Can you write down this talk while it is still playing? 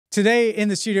Today in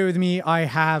the studio with me, I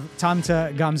have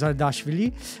Tamta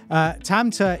Gamezardashvili.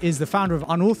 Tamta is the founder of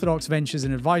Unorthodox Ventures,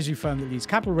 an advisory firm that leads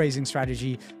capital raising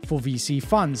strategy for VC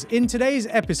funds. In today's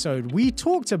episode, we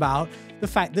talked about the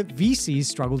fact that VCs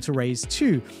struggle to raise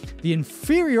too, the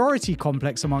inferiority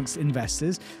complex amongst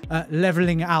investors,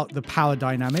 leveling out the power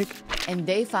dynamic. And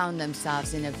they found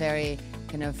themselves in a very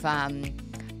kind of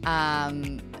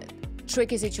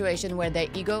tricky situation where their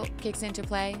ego kicks into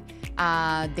play.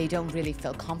 They don't really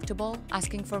feel comfortable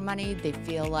asking for money. They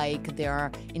feel like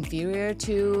they're inferior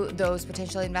to those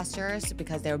potential investors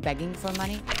because they're begging for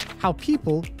money. How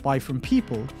people buy from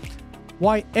people.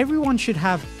 Why everyone should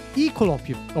have equal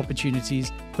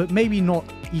opportunities, but maybe not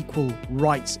equal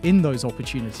rights in those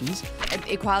opportunities.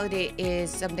 Equality is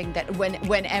something that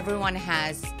when everyone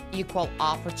has equal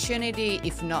opportunity,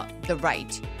 if not the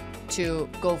right to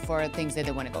go for things that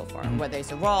they want to go for, whether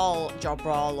it's a role, job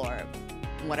role, or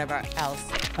whatever else.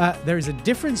 There is a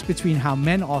difference between how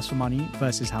men ask for money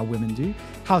versus how women do.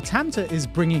 How Tamta is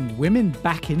bringing women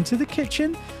back into the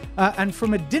kitchen. And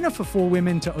from a dinner for 4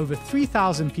 women to over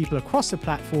 3,000 people across the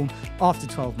platform after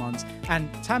 12 months.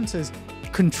 And Tamta's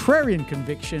contrarian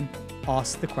conviction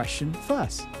asks the question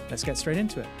first. Let's get straight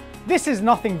into it. This is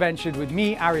Nothing Ventured with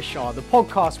me, Aarish Shah, the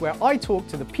podcast where I talk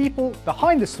to the people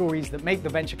behind the stories that make the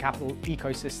venture capital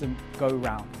ecosystem go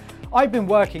round. I've been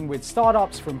working with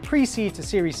startups from pre-seed to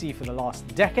Series C for the last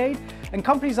decade, and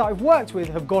companies that I've worked with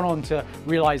have gone on to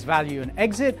realize value and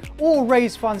exit, or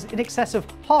raise funds in excess of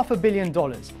 $500 million.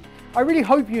 I really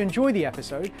hope you enjoy the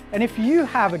episode, and if you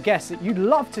have a guest that you'd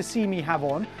love to see me have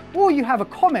on, or you have a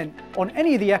comment on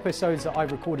any of the episodes that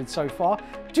I've recorded so far,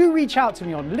 do reach out to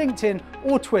me on LinkedIn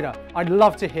or Twitter. I'd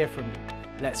love to hear from you.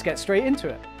 Let's get straight into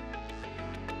it.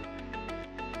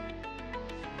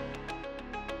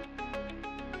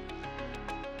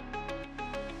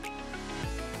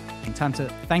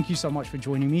 Tamta, thank you so much for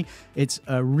joining me. It's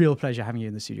a real pleasure having you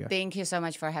in the studio. Thank you so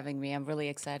much for having me. I'm really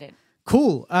excited.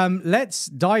 Cool. Let's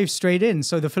dive straight in.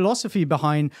 So the philosophy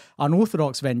behind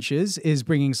Unorthodox Ventures is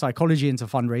bringing psychology into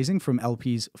fundraising from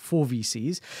LPs for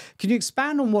VCs. Can you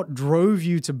expand on what drove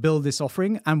you to build this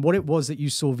offering and what it was that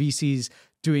you saw VCs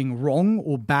doing wrong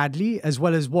or badly, as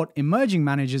well as what emerging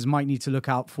managers might need to look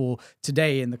out for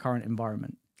today in the current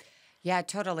environment? Yeah,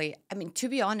 totally. I mean, to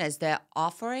be honest, the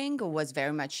offering was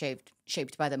very much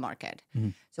shaped by the market.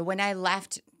 So when I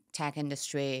left tech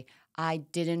industry, I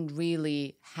didn't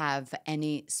really have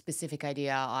any specific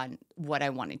idea on what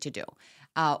I wanted to do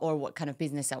or what kind of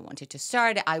business I wanted to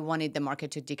start. I wanted the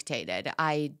market to dictate it.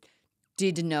 I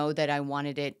did know that I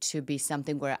wanted it to be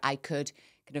something where I could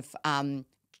kind of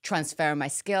transfer my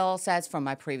skill sets from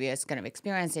my previous kind of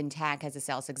experience in tech as a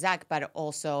sales exec, but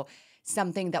also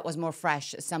something that was more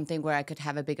fresh, something where I could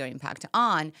have a bigger impact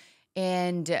on.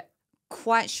 And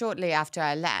quite shortly after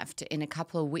I left, in a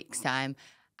couple of weeks' time,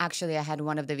 actually I had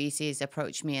one of the VCs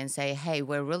approach me and say, hey,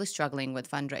 we're really struggling with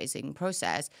fundraising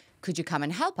process. Could you come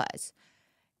and help us?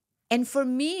 And for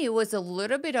me, it was a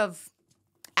little bit of,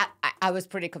 I was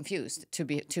pretty confused, to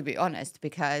be honest,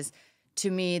 because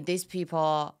to me, these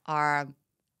people are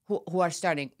who are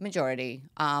starting, majority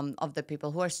of the people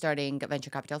who are starting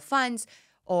venture capital funds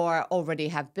or already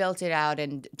have built it out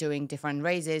and doing different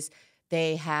raises.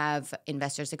 They have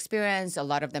investors' experience. A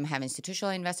lot of them have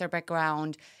institutional investor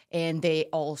background, and they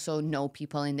also know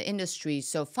people in the industry.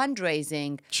 So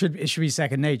fundraising It should be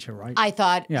second nature, right? I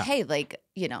thought, hey,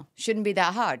 shouldn't be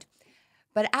that hard.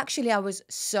 But actually, I was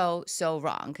so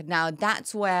wrong. Now,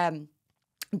 that's where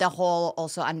the whole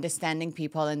also understanding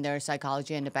people and their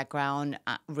psychology and the background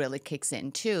really kicks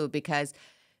in too, because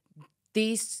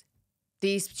these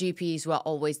GPs were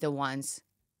always the ones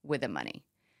with the money,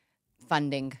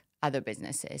 funding other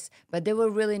businesses, but they were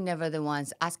really never the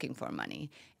ones asking for money.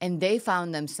 And they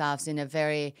found themselves in a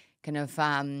very kind of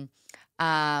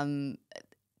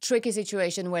tricky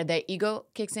situation where their ego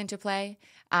kicks into play.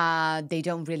 They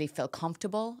don't really feel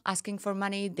comfortable asking for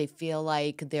money. They feel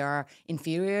like they're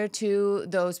inferior to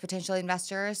those potential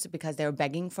investors because they're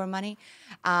begging for money.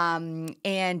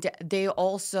 And they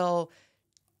also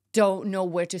don't know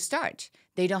where to start.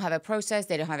 They don't have a process.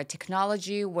 They don't have a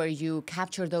technology where you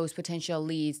capture those potential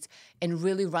leads and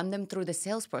really run them through the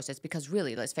sales process. Because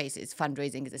really, let's face it,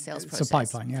 fundraising is a sales process. It's a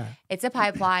pipeline, yeah. It's a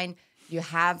pipeline. You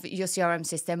have your CRM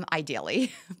system,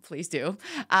 ideally, please do.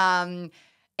 And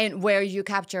where you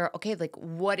capture, okay, like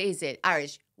what is it,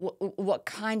 Aarish, what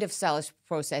kind of sales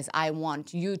process I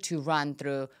want you to run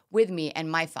through with me and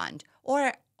my fund,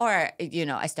 or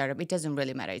a startup. It doesn't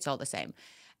really matter. It's all the same.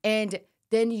 And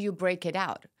then you break it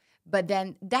out. But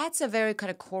then that's a very kind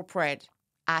of corporate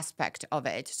aspect of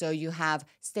it. So you have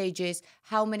stages.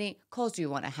 How many calls do you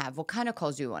want to have? What kind of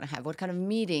calls do you want to have? What kind of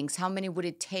meetings? How many would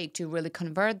it take to really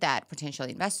convert that potential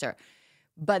investor?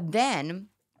 But then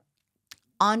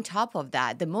on top of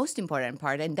that, the most important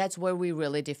part, and that's where we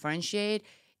really differentiate,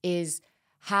 is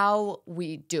how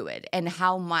we do it and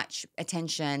how much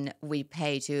attention we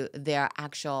pay to their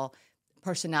actual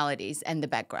personalities and the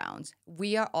backgrounds.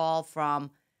 We are all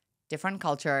from different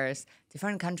cultures,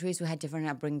 different countries who had different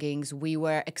upbringings. We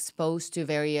were exposed to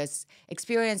various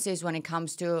experiences when it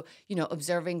comes to,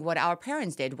 observing what our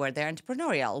parents did. Were they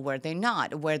entrepreneurial? Were they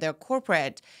not? Were they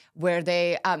corporate? Were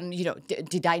they,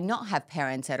 did I not have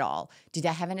parents at all? Did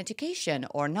I have an education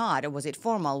or not? Or was it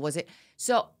formal? Was it?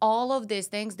 So all of these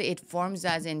things, it forms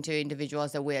us into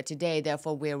individuals that we are today.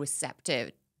 Therefore, we're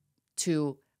receptive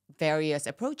to various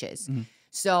approaches. Mm-hmm.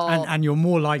 So and you're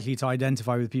more likely to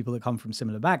identify with people that come from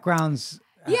similar backgrounds.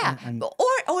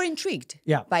 Or intrigued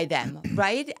by them,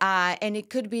 right? And it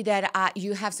could be that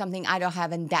you have something I don't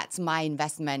have, and that's my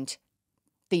investment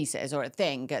thesis or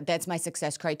thing. That's my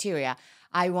success criteria.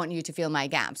 I want you to fill my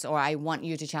gaps, or I want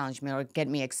you to challenge me or get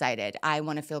me excited. I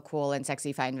want to feel cool and sexy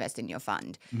if I invest in your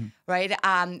fund, right?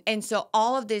 And so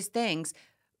all of these things,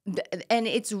 and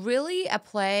it's really a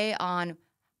play on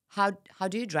how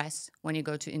do you dress when you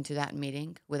go into that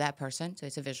meeting with that person? So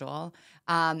it's a visual.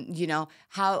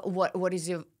 What is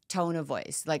your tone of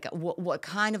voice? Like what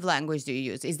kind of language do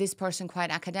you use? Is this person quite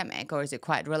academic or is it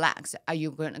quite relaxed? Are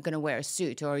you going to wear a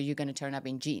suit or are you going to turn up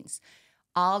in jeans?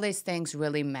 All these things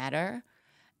really matter.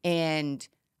 And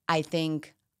I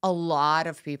think a lot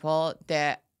of people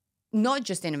that, not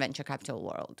just in the venture capital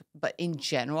world, but in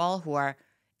general, who are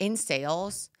in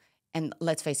sales, and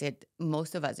let's face it,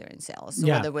 most of us are in sales,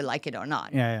 whether we like it or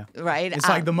not. Right? It's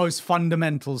like the most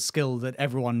fundamental skill that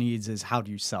everyone needs is how do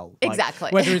you sell? Like,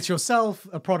 exactly. Whether it's yourself,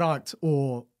 a product,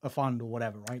 or a fund or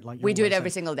whatever, right? Like we do it every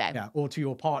single day. Yeah, or to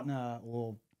your partner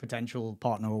or potential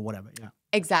partner or whatever. Yeah.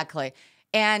 Exactly.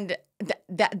 And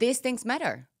these things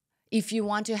matter. If you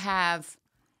want to have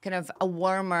kind of a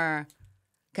warmer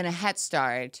kind of head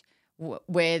start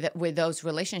with those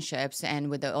relationships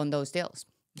and on those deals.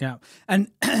 Yeah.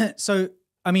 And so,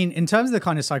 I mean, in terms of the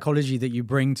kind of psychology that you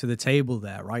bring to the table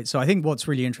there, right? So I think what's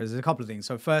really interesting is a couple of things.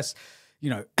 So first,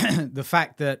 the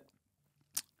fact that,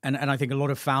 and I think a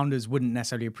lot of founders wouldn't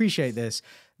necessarily appreciate this,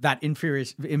 that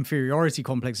inferiority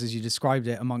complex, as you described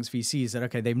it amongst VCs, that,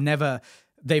 okay, they've never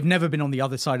been on the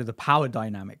other side of the power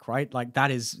dynamic, right? Like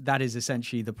that is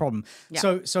essentially the problem.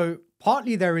 Yeah. So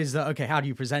partly there is that, okay, how do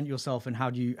you present yourself and how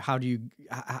do you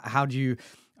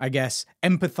I guess,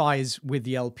 empathize with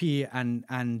the LP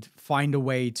and find a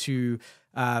way to,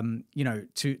 I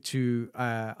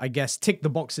guess, tick the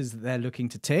boxes that they're looking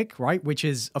to tick, right? Which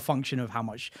is a function of how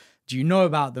much do you know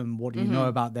about them? What do you know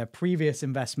about their previous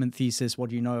investment thesis?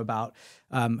 What do you know about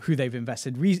who they've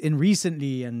invested in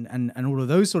recently and all of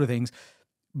those sort of things?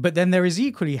 But then there is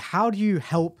equally, how do you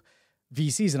help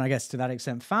VCs, and I guess to that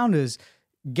extent founders,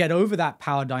 get over that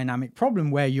power dynamic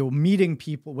problem where you're meeting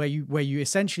people, where you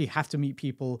essentially have to meet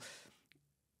people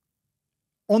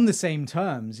on the same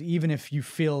terms, even if you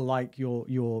feel like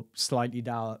you're slightly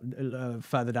down,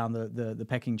 further down the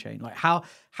pecking chain. Like how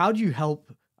do you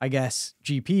help, I guess,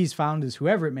 GPs, founders,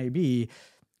 whoever it may be,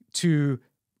 to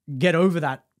get over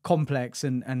that complex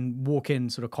and walk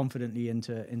in sort of confidently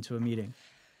into a meeting?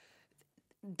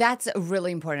 That's a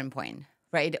really important point,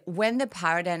 right? When the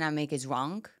power dynamic is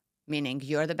wrong, meaning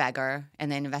you're the beggar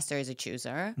and the investor is a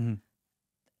chooser,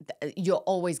 you're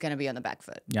always going to be on the back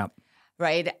foot. Yeah.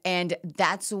 Right? And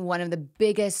that's one of the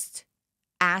biggest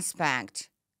aspects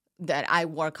that I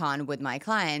work on with my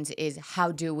clients is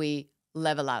how do we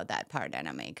level out that power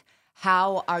dynamic?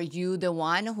 How are you the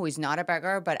one who is not a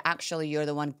beggar, but actually you're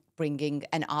the one bringing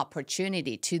an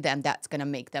opportunity to them that's going to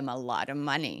make them a lot of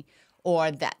money,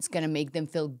 or that's going to make them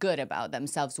feel good about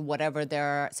themselves, whatever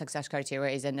their success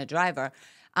criteria is in the driver.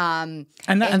 And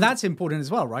that's important as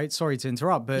well, right? Sorry to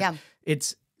interrupt, but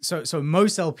it's so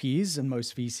most LPs and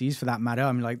most VCs for that matter,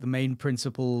 I mean, like the main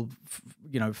principle,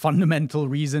 fundamental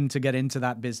reason to get into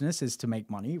that business is to make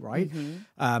money, right?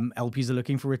 LPs are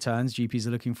looking for returns, GPs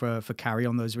are looking for carry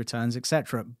on those returns,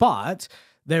 etc. But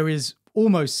there is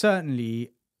almost certainly,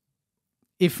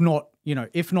 if not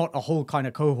a whole kind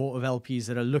of cohort of LPs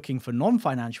that are looking for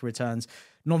non-financial returns.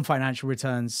 Non-financial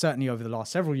returns, certainly over the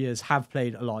last several years, have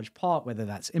played a large part, whether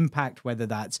that's impact, whether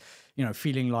that's,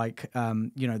 feeling like,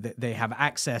 that they have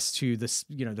access to this,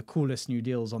 the coolest new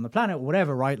deals on the planet or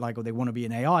whatever, right? Like, or they want to be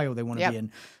in AI or they want to be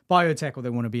in biotech or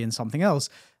they want to be in something else.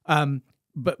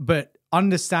 But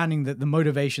understanding that the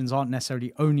motivations aren't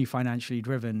necessarily only financially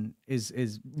driven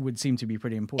would seem to be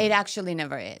pretty important. It actually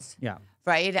never is. Yeah.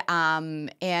 Right.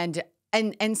 And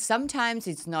And sometimes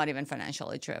it's not even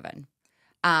financially driven.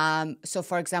 So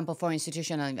for example, for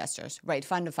institutional investors, right,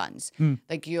 fund of funds,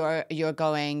 like you're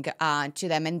going to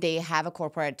them and they have a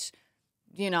corporate,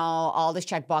 all these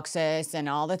check boxes and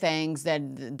all the things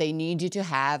that they need you to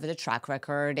have, the track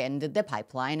record and the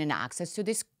pipeline and access to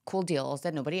these cool deals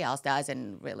that nobody else does.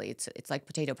 And really, it's like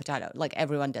potato. Like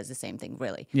everyone does the same thing,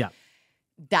 really. Yeah.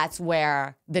 That's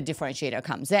where the differentiator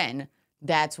comes in.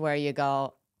 That's where you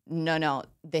go, no,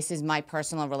 this is my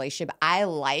personal relationship. I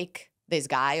like this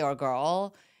guy or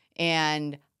girl,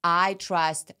 and I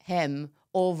trust him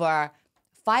over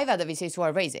 5 other VCs who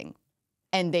are raising.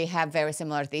 And they have very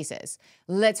similar theses.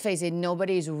 Let's face it,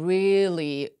 nobody's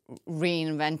really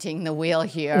reinventing the wheel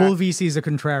here. All VCs are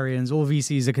contrarians, all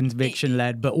VCs are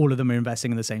conviction-led, but all of them are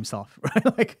investing in the same stuff,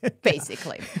 right?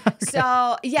 Basically. Okay.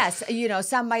 So, yes,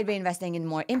 some might be investing in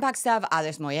more impact stuff,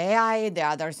 others more AI, the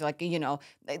others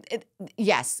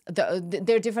yes,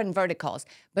 they're different verticals.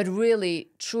 But really,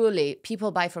 truly,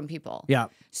 people buy from people. Yeah.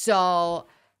 So...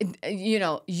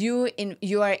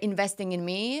 you are investing in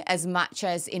me as much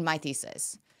as in my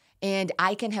thesis. And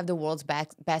I can have the world's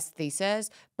best thesis,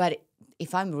 but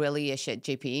if I'm really a shit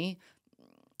GP,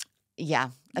 yeah,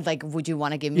 like, would you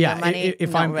want to give me your money?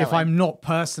 If I'm not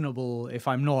personable, if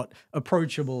I'm not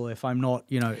approachable, if I'm not,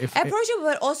 approachable,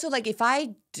 but also like if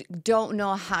I don't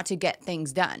know how to get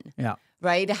things done,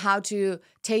 right? How to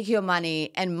take your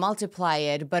money and multiply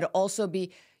it, but also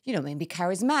be maybe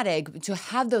charismatic, to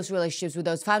have those relationships with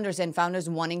those founders and founders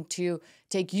wanting to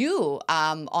take you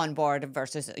on board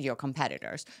versus your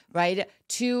competitors, right?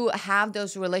 To have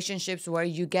those relationships where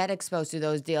you get exposed to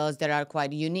those deals that are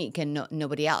quite unique and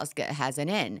nobody else has an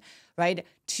in, right?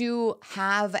 To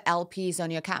have LPs on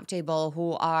your cap table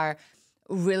who are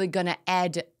really going to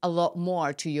add a lot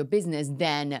more to your business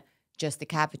than just the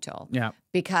capital. Yeah.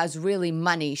 Because really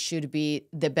money should be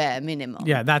the bare minimum.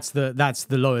 Yeah, that's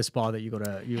the lowest bar that you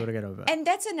gotta get over. And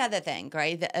that's another thing,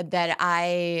 right? That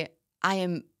I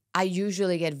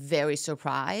usually get very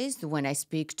surprised when I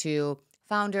speak to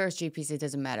founders, GPs, it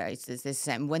doesn't matter. It's the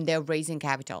same. When they're raising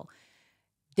capital,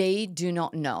 they do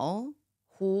not know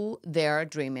who their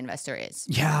dream investor is.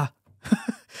 Yeah.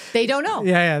 They don't know.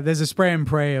 Yeah. There's a spray and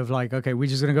pray of like, okay, we're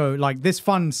just going to go, like, this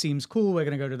fund seems cool. We're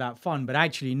going to go to that fund. But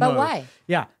actually, no. But why?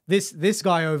 Yeah. This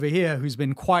guy over here who's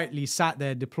been quietly sat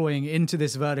there deploying into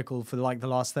this vertical for like the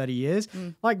last 30 years,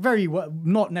 like very well,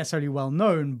 not necessarily well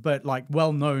known, but like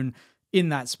well known in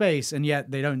that space. And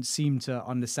yet they don't seem to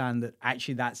understand that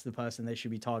actually that's the person they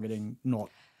should be targeting, not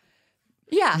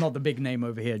the big name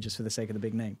over here just for the sake of the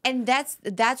big name. And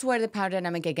that's where the power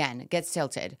dynamic again gets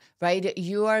tilted, right?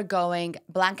 You are going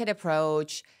blanket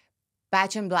approach,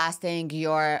 batch and blasting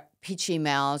your pitch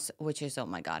emails, which is, oh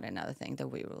my God, another thing that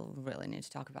we will really need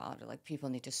to talk about. Like, people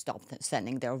need to stop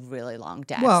sending their really long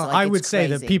decks. Well, like, I would say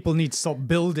that people need to stop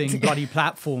building bloody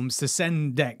platforms to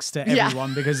send decks to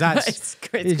everyone because that's it's it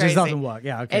crazy. Just doesn't work.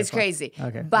 Yeah, okay, it's crazy.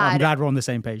 Okay, but I'm glad we're on the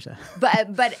same page there.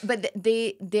 But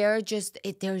they're just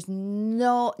there's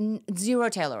zero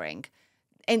tailoring,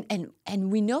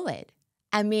 and we know it.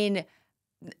 I mean,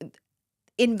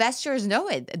 investors know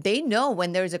it. They know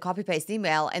when there's a copy paste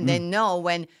email, and they know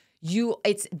when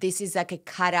this is like a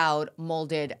cutout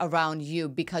molded around you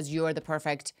because you're the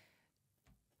perfect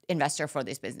investor for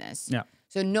this business. Yeah.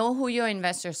 So know who your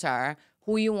investors are,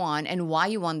 who you want, and why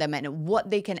you want them, and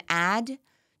what they can add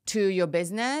to your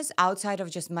business outside of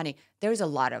just money. There's a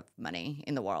lot of money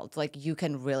in the world. Like, you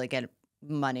can really get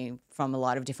money from a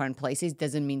lot of different places.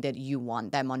 Doesn't mean that you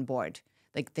want them on board.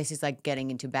 Like, this is like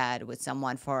getting into bed with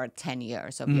someone for 10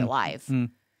 years of your life.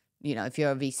 If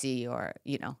you're a VC or,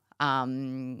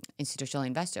 institutional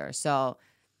investor. So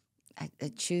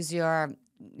choose your,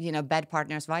 bed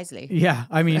partners wisely. Yeah.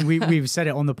 I mean, we've said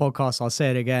it on the podcast. I'll say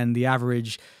it again. The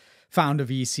average founder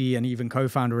VC and even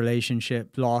co-founder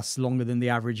relationship lasts longer than the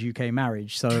average UK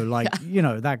marriage. So like,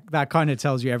 that kind of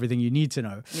tells you everything you need to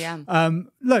know. Yeah.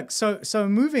 Look, so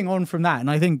moving on from that. And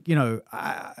I think,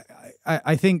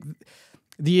 I think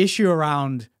the issue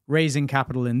around raising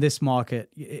capital in this market,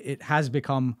 it has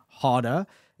become harder.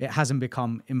 It hasn't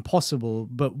become impossible.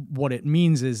 But what it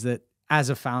means is that as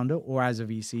a founder or as a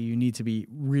VC, you need to be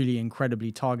really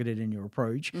incredibly targeted in your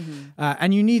approach.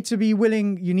 And you need to be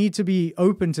you need to be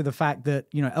open to the fact that,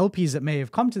 LPs that may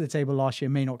have come to the table last year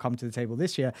may not come to the table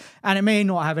this year. And it may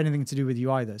not have anything to do with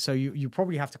you either. So you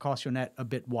probably have to cast your net a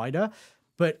bit wider.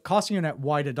 But casting your net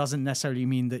wider doesn't necessarily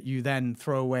mean that you then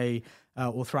throw away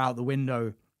or throw out the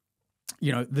window,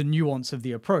 the nuance of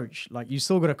the approach. Like, you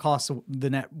still got to cast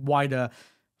the net wider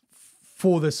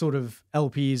for the sort of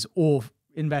LPs or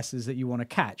investors that you want to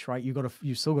catch, right?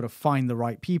 You still got to find the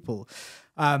right people.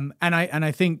 And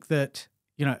I think that,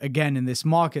 again, in this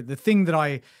market, the thing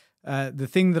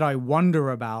that I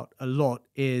wonder about a lot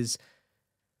is,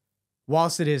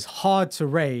 whilst it is hard to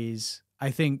raise,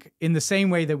 I think in the same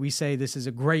way that we say this is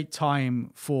a great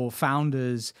time for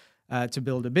founders to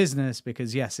build a business,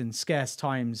 because yes, in scarce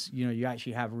times, you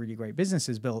actually have really great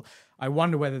businesses built. I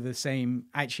wonder whether the same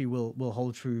actually will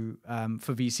hold true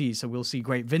for VCs. So we'll see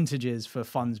great vintages for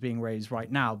funds being raised right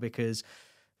now, because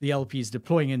the LPs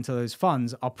deploying into those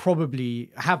funds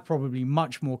have probably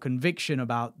much more conviction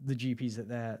about the GPs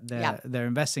that they're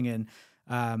investing in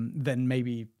than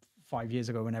maybe 5 years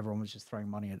ago when everyone was just throwing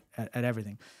money at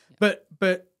everything. Yeah.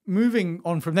 But moving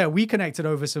on from there, we connected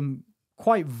over some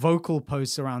quite vocal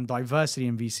posts around diversity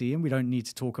in VC, and we don't need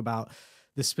to talk about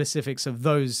the specifics of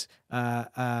those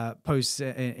posts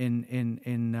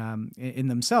in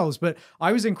themselves. But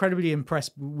I was incredibly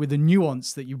impressed with the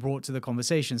nuance that you brought to the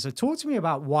conversation. So talk to me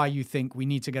about why you think we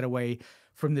need to get away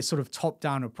from this sort of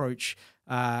top-down approach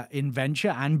in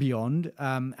venture and beyond,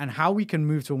 and how we can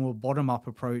move to a more bottom-up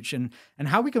approach, and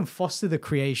how we can foster the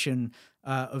creation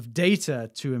of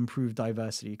data to improve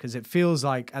diversity. Because it feels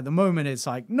like at the moment it's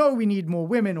like, no, we need more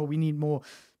women, or we need more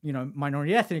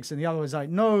minority ethnics, and the other was like,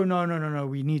 no,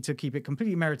 we need to keep it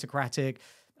completely meritocratic,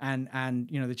 and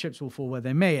the chips will fall where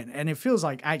they may, and it feels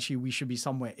like actually we should be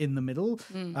somewhere in the middle.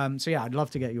 So yeah, I'd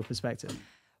love to get your perspective.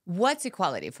 What's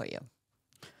equality for you?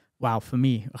 Wow, for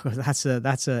me, that's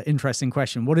a interesting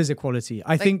question. What is equality?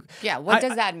 I think what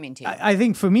does that mean to you? I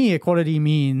think for me, equality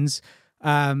means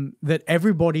that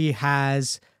everybody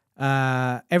has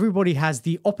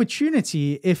the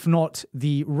opportunity, if not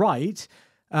the right,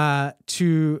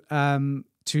 to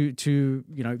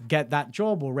get that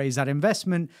job or raise that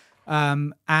investment,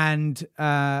 and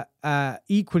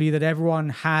equally that everyone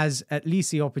has at least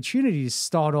the opportunity to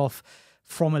start off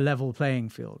from a level playing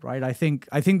field, right? I think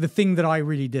the thing that I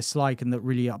really dislike and that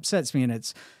really upsets me, and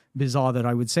it's bizarre that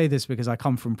I would say this because I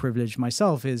come from privilege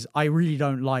myself, is I really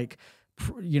don't like,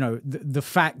 the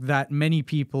fact that many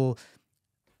people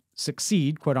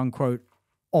succeed, quote unquote,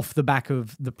 off the back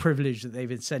of the privilege that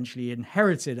they've essentially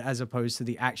inherited, as opposed to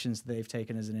the actions that they've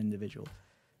taken as an individual.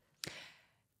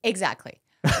 Exactly.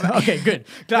 Okay, good.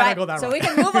 Glad I got that right. So we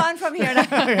can move on from here now.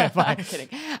 Okay, fine.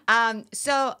 I'm kidding.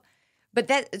 So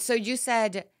you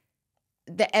said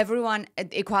that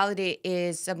equality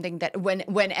is something that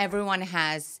when everyone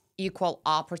has equal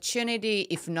opportunity,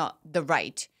 if not the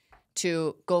right,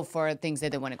 to go for things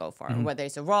that they want to go for, whether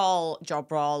it's a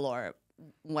job role, or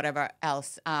whatever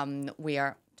else. We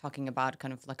are talking about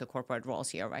kind of like a corporate roles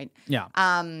here, right? Yeah.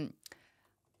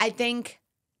 I think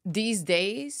these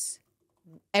days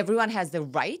everyone has the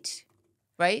right.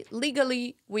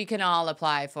 Legally, we can all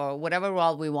apply for whatever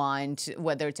role we want,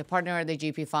 whether it's a partner at the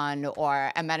GP fund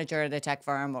or a manager at a tech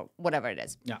firm or whatever it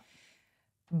is. Yeah.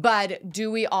 But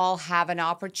do we all have an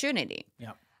opportunity?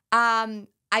 Yeah.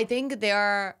 I think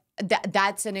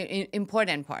that's an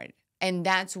important part. And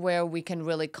that's where we can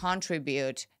really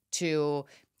contribute to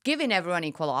giving everyone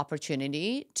equal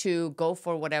opportunity to go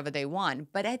for whatever they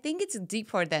want. But I think it's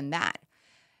deeper than that.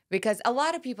 Because a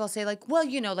lot of people say like, well,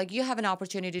 you have an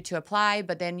opportunity to apply,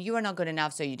 but then you are not good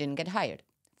enough, so you didn't get hired.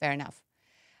 Fair enough.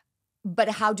 But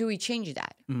how do we change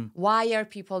that? Why are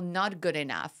people not good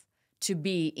enough to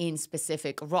be in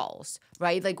specific roles,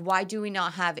 right? Like, why do we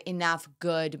not have enough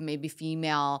good, maybe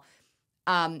female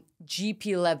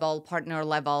GP level, partner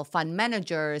level fund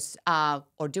managers,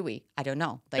 or do we? I don't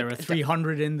know. Like, there are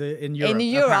 300 in Europe. In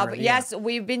Europe, yes,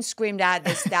 we've been screamed at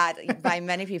this stat by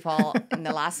many people in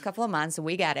the last couple of months.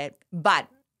 We get it, but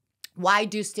why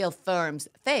do still firms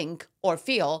think or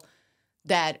feel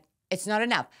that it's not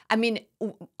enough? I mean,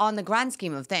 on the grand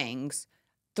scheme of things,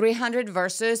 300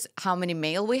 versus how many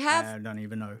male we have? I don't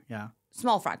even know. Yeah,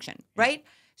 small fraction, right?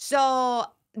 So,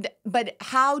 but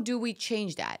how do we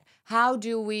change that? How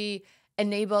do we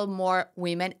enable more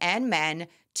women and men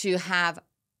to have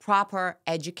proper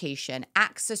education,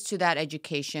 access to that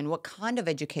education? What kind of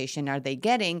education are they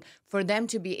getting for them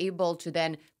to be able to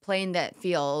then play in that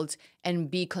field and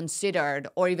be considered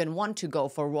or even want to go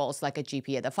for roles like a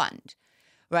GP at the fund,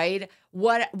 right?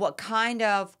 What kind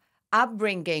of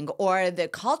upbringing or the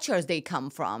cultures they come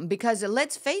from? Because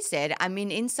let's face it, I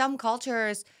mean, in some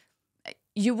cultures,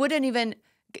 you wouldn't even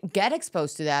get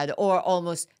exposed to that or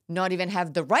almost not even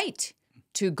have the right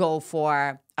to go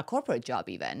for a corporate job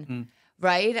even,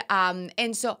 right?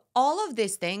 And so all of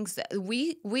these things,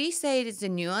 we say it's a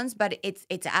nuance, but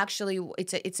it's actually,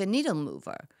 it's a needle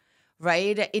mover,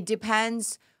 right? It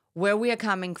depends where we are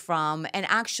coming from and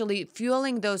actually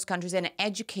fueling those countries and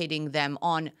educating them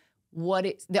on what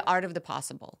is the art of the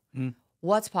possible.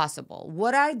 what's possible?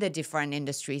 What are the different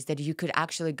industries that you could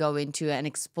actually go into and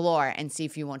explore and see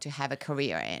if you want to have a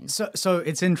career in? So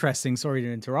it's interesting. Sorry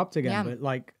to interrupt again, Yeah. but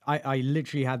like I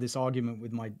literally had this argument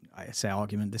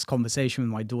with this conversation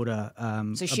with my daughter.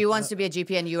 So she wants to be a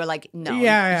GP, and you were like, no,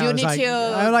 Yeah, you I was need like, to.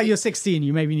 I'm like, you're 16.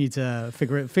 You maybe need to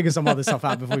figure some other stuff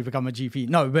out before you become a GP.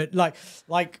 No, but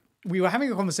like we were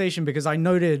having a conversation because I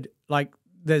noted like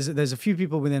there's a few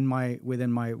people within my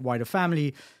wider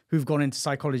family who've gone into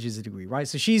psychology as a degree, right?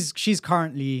 So she's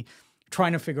currently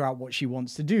trying to figure out what she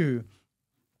wants to do,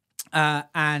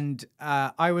 and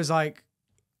I was like,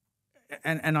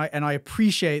 and I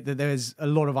appreciate that there's a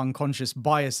lot of unconscious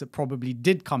bias that probably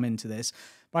did come into this.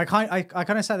 But I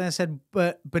kind of sat there and said,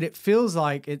 but it feels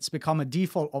like it's become a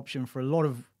default option for a lot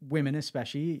of women,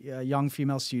 especially young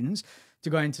female students, to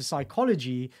go into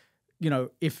psychology. You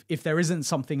know, if there isn't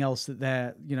something else that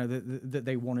they're, you know, that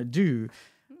they want to do.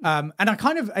 And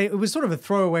it was sort of a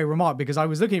throwaway remark because I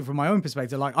was looking at it from my own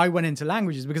perspective. Like I went into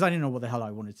languages because I didn't know what the hell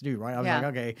I wanted to do, right? I was like,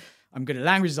 okay, I'm good at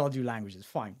languages. I'll do languages.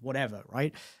 Fine, whatever,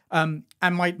 right? And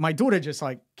my daughter just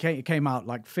like came out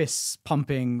like fists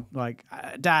pumping, like,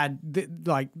 Dad,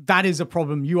 like that is a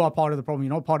problem. You are part of the problem.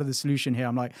 You're not part of the solution here.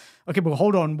 I'm like, okay, but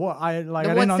hold on. I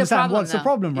didn't understand what's the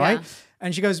problem, right?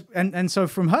 And she goes, and so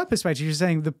from her perspective, she's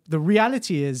saying the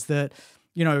reality is that,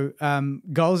 you know,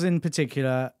 girls in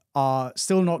particular are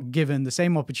still not given the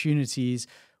same opportunities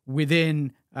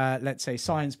within, let's say,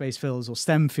 science-based fields or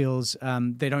STEM fields.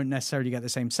 They don't necessarily get the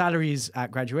same salaries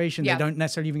at graduation. They don't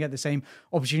necessarily even get the same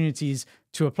opportunities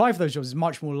to apply for those jobs. It's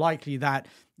much more likely that,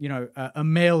 you know, a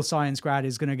male science grad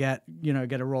is going to get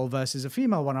a role versus a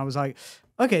female one. I was like,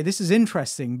 okay, this is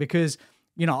interesting because,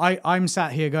 you know, I'm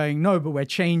sat here going, no, but we're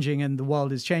changing and the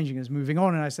world is changing, is moving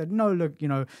on. And I said, no, look, you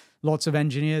know, lots of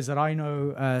engineers that I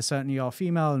know certainly are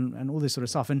female and all this sort of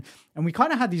stuff. And we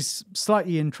kind of had these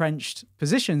slightly entrenched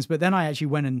positions, but then I actually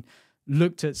went and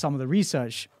looked at some of the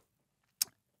research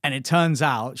and it turns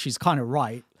out she's kind of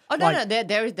right. Oh, no,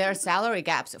 there are salary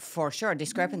gaps for sure.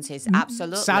 Discrepancies,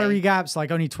 absolutely. Salary gaps, like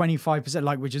only 25%,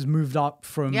 like which has moved up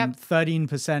from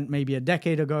 13% maybe a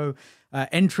decade ago,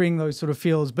 entering those sort of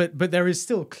fields. But there is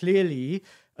still clearly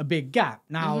a big gap.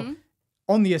 Now,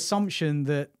 on the assumption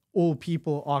that all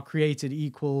people are created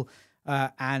equal,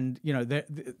 and, you know,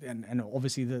 and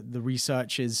obviously the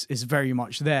research is very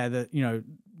much there that, you know,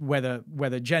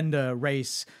 whether gender,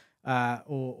 race,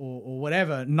 or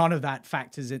whatever, none of that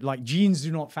factors it. Like genes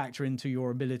do not factor into your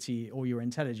ability or your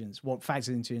intelligence. What factors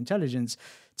into intelligence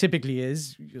typically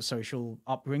is your social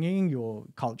upbringing, your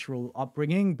cultural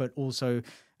upbringing, but also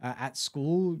at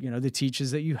school, you know, the teachers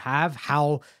that you have,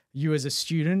 how you as a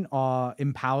student are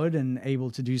empowered and able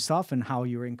to do stuff, and how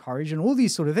you're encouraged, and all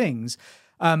these sort of things.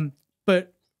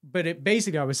 But it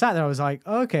basically, I was sat there, I was like,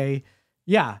 okay,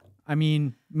 yeah. I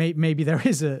mean, maybe there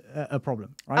is a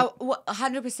problem, right? Oh, well,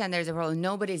 100% there's a problem.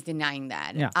 Nobody's denying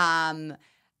that. Yeah.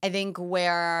 I think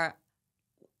one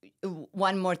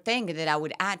more thing that I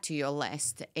would add to your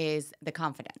list is the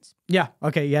confidence. Yeah.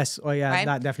 Okay. Yes. Oh, yeah. Right?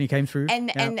 That definitely came through.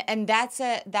 And that's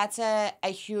a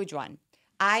huge one.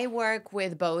 I work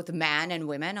with both men and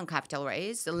women on capital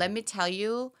raise. So let me tell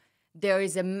you, there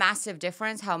is a massive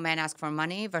difference how men ask for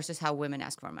money versus how women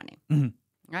ask for money.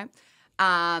 Right?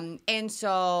 And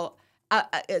so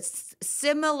a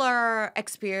similar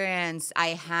experience I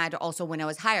had also when I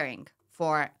was hiring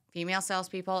for female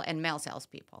salespeople and male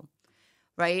salespeople,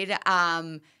 right?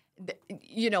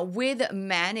 You know, with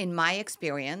men, in my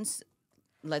experience,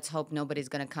 let's hope nobody's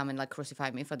going to come and like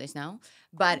crucify me for this now.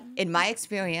 But in my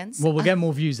experience... Well, we'll get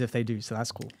more views if they do, so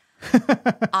that's cool.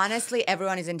 Honestly,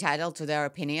 everyone is entitled to their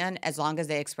opinion as long as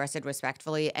they express it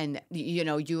respectfully. And, you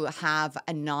know, you have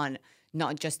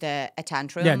not just a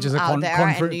tantrum just a out there,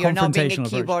 and you're not being a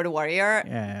keyboard warrior.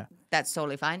 Yeah. That's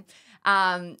totally fine.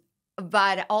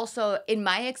 But also, in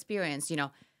my experience, you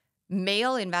know,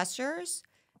 male investors,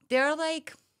 there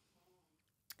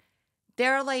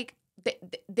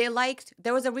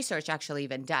was a research actually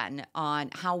even done on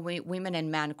how women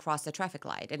and men cross the traffic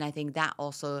light. And I think that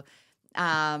also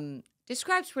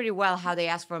describes pretty well how they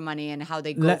ask for money and how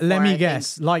they go for it. Let me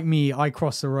guess. Like me, I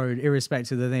cross the road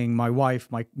irrespective of the thing. My wife,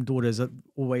 my daughters are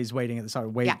always waiting at the side.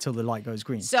 Wait till the light goes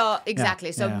green. So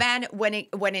exactly. Men,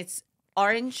 when it's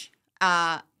orange,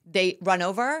 they run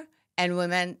over, and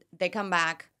women, they come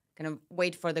back, kind of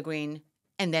wait for the green,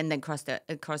 and then cross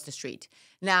the street.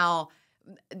 Now,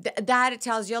 that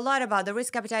tells you a lot about the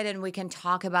risk appetite, and we can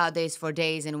talk about this for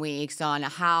days and weeks on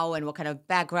how and what kind of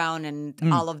background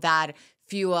and all of that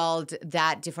fueled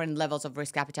that different levels of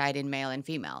risk appetite in male and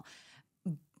female.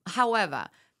 However,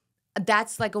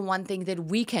 that's like one thing that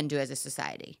we can do as a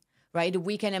society, right?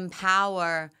 We can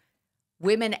empower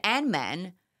women and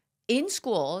men in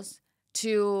schools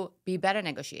to be better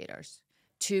negotiators,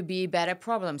 to be better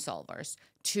problem solvers,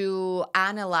 to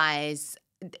analyze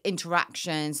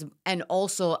interactions and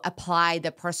also apply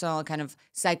the personal kind of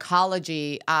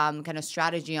psychology kind of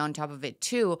strategy on top of it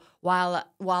too,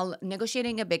 while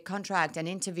negotiating a big contract, an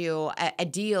interview, a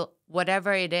deal,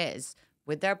 whatever it is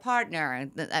with their partner.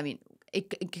 I mean,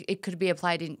 it could be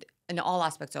applied in all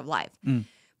aspects of life.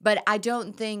 But I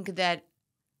don't think that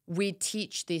we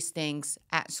teach these things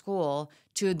at school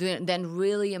to then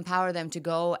really empower them to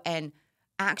go and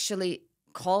actually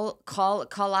call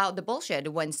out the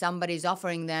bullshit when somebody's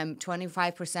offering them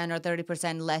 25% or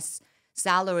 30% less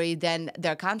salary than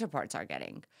their counterparts are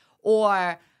getting,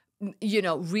 or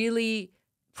really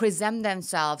present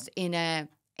themselves in a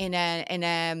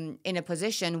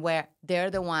position where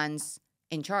they're the ones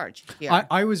in charge here.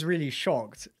 I was really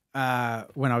shocked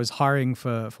when I was hiring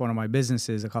for one of my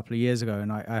businesses a couple of years ago,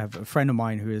 and I have a friend of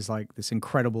mine who is like this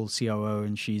incredible COO,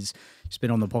 and she's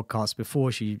been on the podcast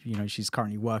before. She's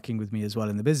currently working with me as well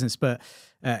in the business. But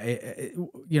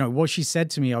what she said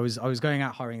to me, I was going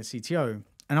out hiring a CTO,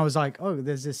 and I was like, oh,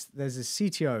 there's this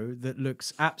CTO that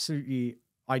looks absolutely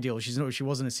ideal. She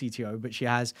wasn't a CTO, but she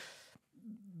has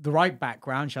the right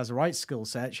background, she has the right skill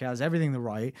set, she has everything the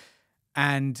right.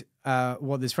 And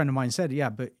what this friend of mine said, yeah,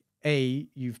 but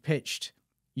you've pitched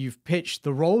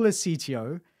the role as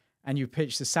CTO and you've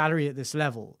pitched the salary at this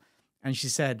level. And she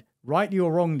said, rightly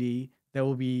or wrongly, there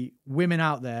will be women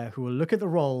out there who will look at the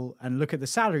role and look at the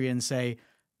salary and say,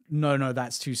 no,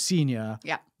 that's too senior.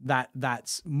 Yeah.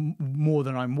 That's more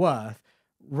than I'm worth.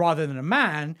 Rather than a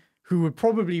man who would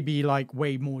probably be like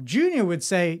way more junior would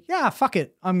say, yeah, fuck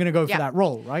it, I'm going to go for that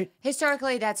role, right?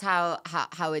 Historically, that's how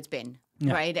it's been.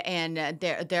 Yeah. Right. And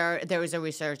there is a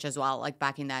research as well, like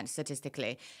backing that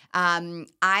statistically. I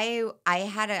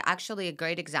had actually a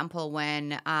great example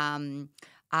when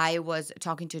I was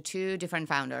talking to two different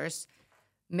founders,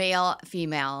 male,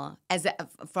 female,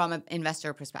 from an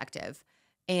investor perspective.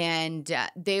 And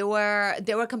they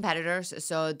were competitors.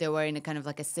 So they were in a kind of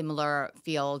like a similar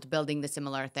field, building the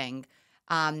similar thing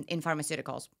in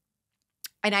pharmaceuticals.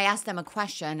 And I asked them a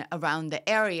question around the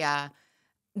area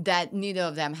that neither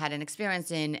of them had an experience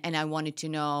in, and I wanted to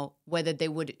know whether they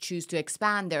would choose to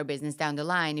expand their business down the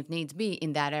line, if needs be,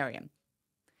 in that area.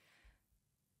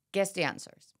 Guess the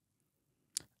answers.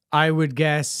 I would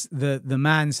guess that the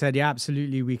man said, yeah,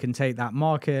 absolutely, we can take that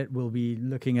market. We'll be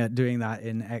looking at doing that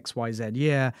in XYZ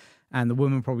year. And the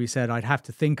woman probably said, I'd have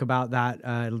to think about that.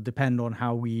 It'll depend on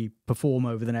how we perform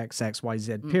over the next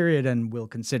XYZ period, and we'll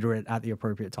consider it at the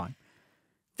appropriate time.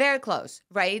 Very close,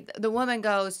 right? The woman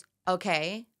goes,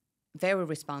 okay, very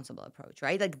responsible approach,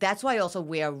 right? Like that's why also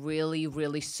we are really,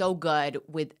 really so good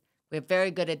we're very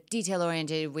good at detail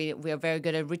oriented. We are very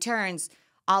good at returns,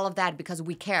 all of that because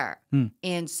we care.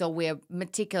 And so we're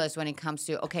meticulous when it comes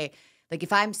to, okay, like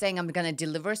if I'm saying I'm going to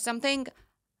deliver something,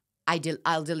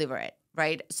 I'll deliver it,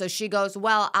 right? So she goes,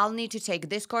 well, I'll need to take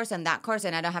this course and that course,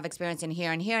 and I don't have experience in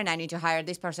here and here, and I need to hire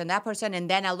this person, that person, and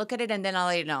then I'll look at it and then I'll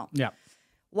let you know. Yeah.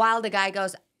 While the guy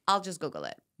goes, I'll just Google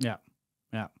it. Yeah.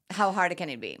 Yeah. How hard can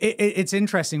it be? It's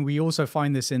interesting. We also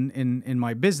find this in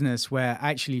my business where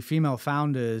actually female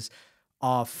founders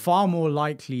are far more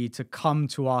likely to come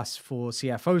to us for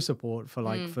CFO support,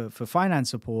 for finance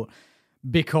support,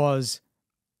 because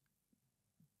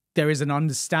there is an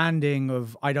understanding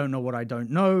of I don't know what I don't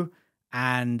know,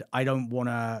 and I don't want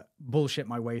to bullshit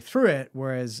my way through it.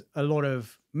 Whereas a lot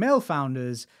of male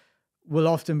founders will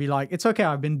often be like, it's okay,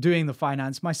 I've been doing the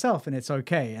finance myself and it's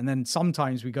okay. And then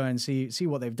sometimes we go and see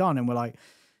what they've done and we're like,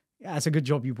 yeah, it's a good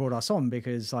job you brought us on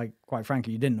because, like, quite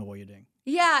frankly, you didn't know what you're doing.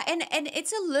 Yeah, and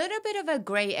it's a little bit of a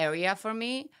gray area for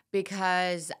me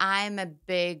because I'm a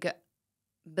big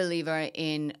believer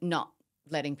in not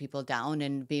letting people down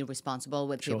and being responsible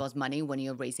with people's money when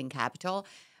you're raising capital.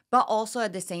 But also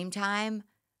at the same time,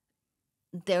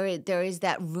 there is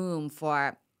that room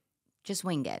for just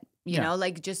wing it. You know,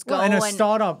 like just go. Well, in a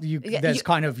startup, you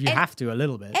have to a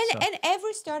little bit. And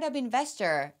every startup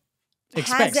investor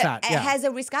has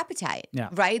a risk appetite,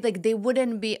 right? Like they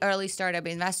wouldn't be early startup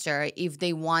investor if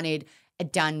they wanted a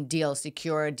done deal,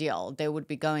 secure deal. They would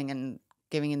be going and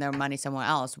giving in their money somewhere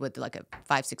else with like a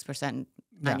 5-6%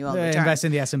 annual return. Invest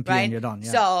in the S&P, right? And you're done.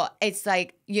 Yeah. So it's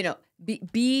like,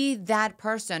 be that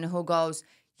person who goes,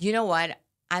 you know what?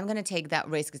 I'm going to take that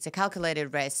risk. It's a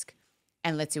calculated risk,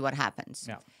 and let's see what happens.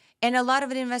 Yeah. And a lot of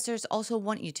the investors also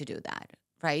want you to do that,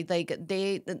 right? Like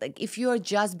if you're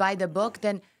just by the book,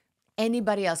 then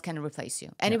anybody else can replace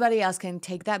you. Anybody else can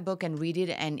take that book and read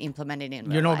it and implement it in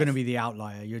their You're not life. going to be the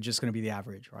outlier. You're just going to be the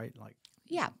average, right? Like.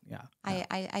 Yeah.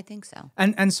 I think so.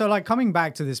 And so like coming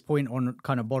back to this point on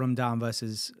kind of bottom down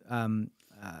versus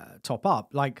top up.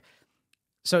 Like,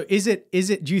 so is it,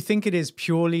 do you think it is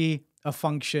purely a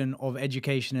function of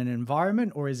education and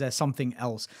environment, or is there something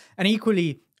else? And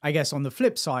equally, I guess on the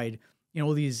flip side, you know,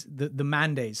 all these, the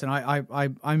mandates, and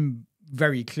I'm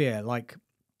very clear, like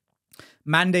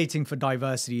mandating for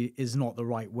diversity is not the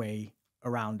right way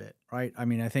around it, right? I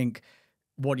mean, I think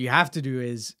what you have to do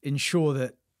is ensure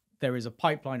that there is a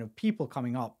pipeline of people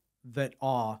coming up that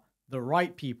are the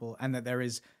right people, and that there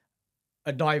is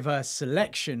a diverse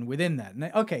selection within that.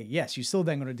 And okay, yes, you still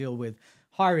then got to deal with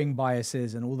hiring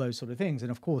biases and all those sort of things.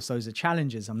 And of course, those are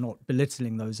challenges. I'm not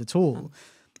belittling those at all.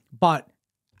 But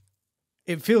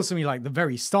it feels to me like the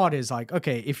very start is like,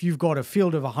 okay, if you've got a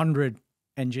field of 100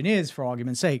 engineers, for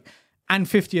argument's sake, and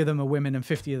 50 of them are women and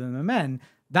 50 of them are men,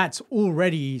 that's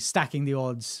already stacking the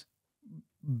odds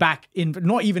back in,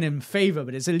 not even in favor,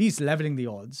 but it's at least leveling the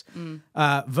odds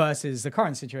versus the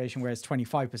current situation where it's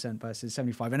 25% versus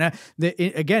 75. And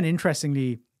again,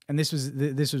 interestingly, and this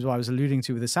was what I was alluding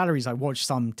to with the salaries. I watched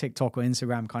some TikTok or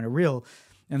Instagram kind of reel,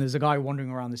 and there's a guy wandering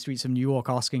around the streets of New York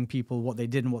asking people what they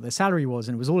did and what their salary was,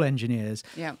 and it was all engineers.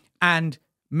 Yeah. And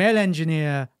male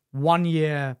engineer, 1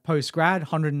 year post-grad,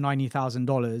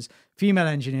 $190,000. Female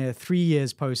engineer, 3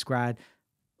 years post-grad,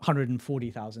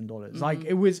 $140,000. Like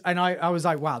it was, and I was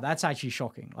like, wow, that's actually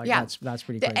shocking. Like that's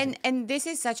pretty crazy. And this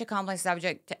is such a complex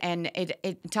subject and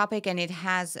topic, and it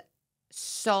has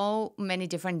so many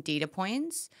different data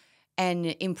points and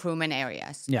improvement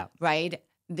areas. Yeah. Right.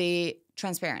 The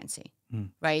transparency.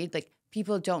 Right. Like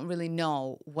people don't really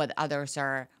know what others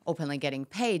are openly getting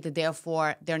paid.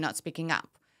 Therefore, they're not speaking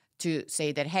up to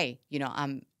say that, hey, you know,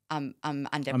 I'm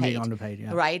underpaid. I'm being underpaid.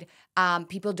 Yeah. Right.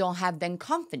 People don't have then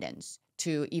confidence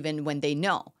to, even when they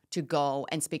know, to go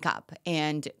and speak up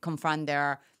and confront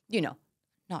their, you know,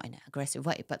 not in an aggressive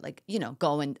way, but like, you know,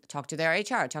 go and talk to their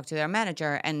HR, talk to their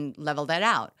manager and level that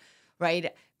out,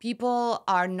 right? People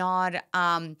are not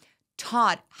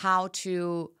taught how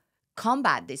to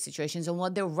combat these situations and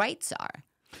what their rights are,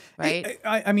 right?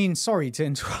 I mean, sorry to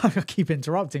interrupt, I keep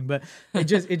interrupting, but it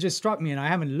just struck me, and I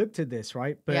haven't looked at this,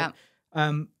 right? But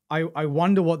I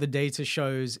wonder what the data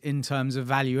shows in terms of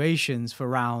valuations for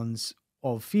rounds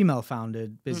of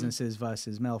female-founded businesses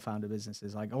versus male-founded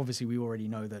businesses. Like, obviously, we already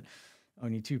know that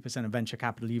only 2% of venture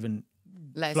capital even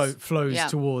flows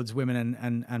towards women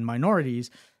and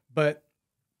minorities. But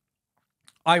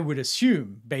I would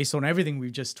assume, based on everything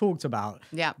we've just talked about,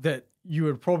 that you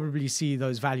would probably see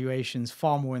those valuations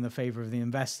far more in the favor of the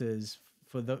investors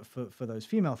for those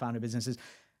female-founded businesses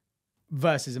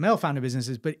versus the male-founded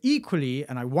businesses. But equally,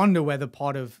 and I wonder whether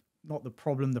part of, not the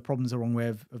problem's the wrong way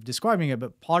of describing it,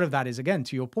 but part of that is, again,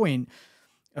 to your point,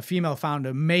 a female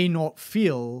founder may not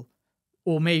feel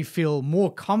or may feel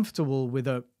more comfortable with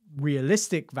a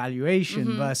realistic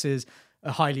valuation versus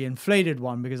a highly inflated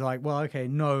one, because like, well, okay,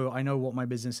 no, I know what my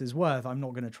business is worth. I'm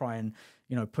not going to try and,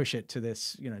 you know, push it to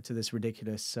this, you know, to this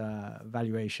ridiculous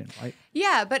valuation, right?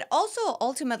 Yeah, but also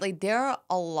ultimately there are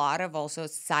a lot of also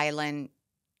silent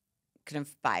kind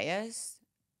of bias,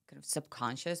 kind of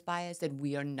subconscious bias that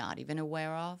we are not even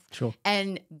aware of. Sure.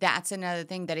 And that's another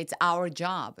thing that it's our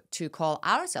job to call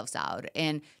ourselves out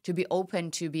and to be open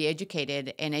to be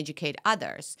educated and educate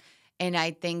others. And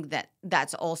I think that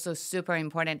that's also super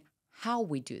important, how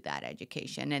we do that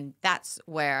education. And that's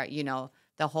where, you know,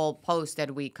 the whole post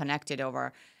that we connected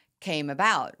over came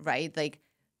about, right? Like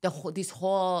this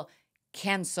whole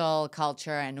cancel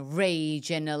culture and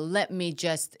rage and let me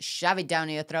just shove it down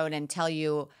your throat and tell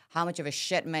you how much of a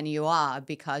shit man you are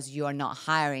because you're not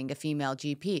hiring a female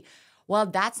GP. Well,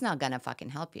 that's not gonna fucking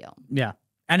help you. Yeah.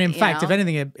 And in fact, if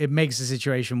anything, it makes the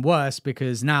situation worse,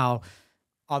 because now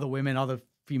other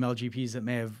female GPs that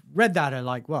may have read that are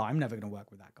like, well, I'm never going to work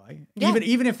with that guy. Yeah.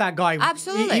 Even if that guy,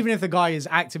 absolutely, even if the guy is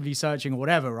actively searching or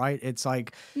whatever, right? It's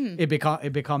like, it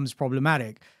becomes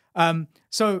problematic.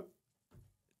 So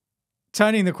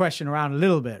turning the question around a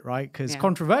little bit, right? Because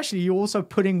controversially, you're also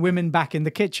putting women back in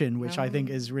the kitchen, which I think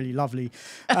is really lovely.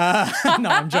 No,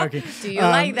 I'm joking. Do you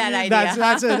like that idea?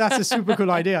 That's a super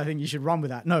cool idea. I think you should run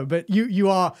with that. No, but you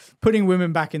are putting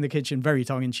women back in the kitchen, very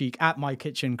tongue-in-cheek, at My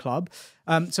Kitchen Club.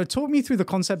 So talk me through the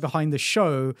concept behind the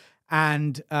show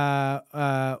and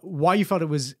why you felt it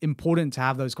was important to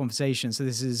have those conversations. So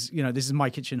this is My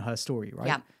Kitchen, Her Story,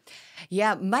 right?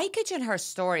 Yeah, My Kitchen, Her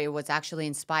Story was actually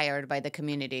inspired by the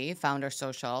community, Founder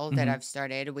Social, that I've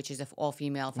started, which is an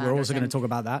all-female founders. We're also going to talk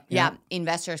about that. Yeah,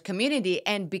 investors community.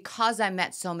 And because I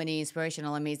met so many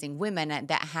inspirational, amazing women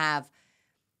that have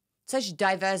such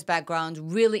diverse backgrounds,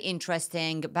 really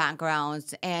interesting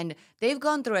backgrounds, and they've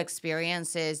gone through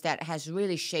experiences that has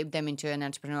really shaped them into an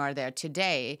entrepreneur there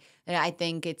today. And I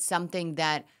think it's something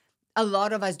that a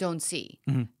lot of us don't see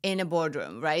in a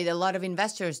boardroom, right? A lot of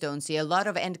investors don't see, a lot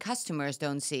of end customers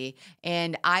don't see.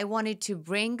 And I wanted to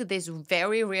bring these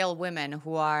very real women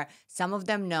who are, some of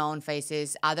them known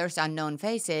faces, others unknown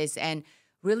faces, and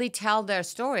really tell their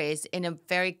stories in a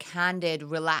very candid,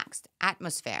 relaxed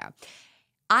atmosphere.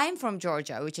 I'm from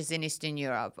Georgia, which is in Eastern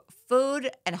Europe.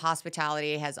 Food and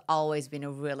hospitality has always been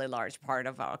a really large part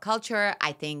of our culture.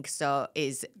 I think so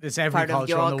is it's every part culture of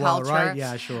your on the culture. world, right?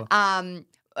 Yeah, sure.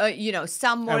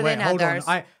 Some more than hold others.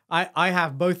 on. I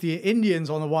have both the Indians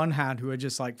on the one hand who are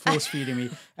just like force feeding me,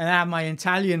 and I have my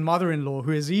Italian mother-in-law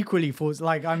who is equally force.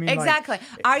 Like, I mean, Exactly.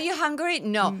 Are you hungry?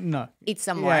 No. No. Eat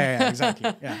some more. Yeah,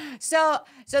 exactly. Yeah. So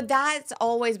that's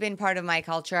always been part of my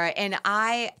culture, and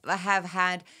I have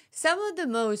had some of the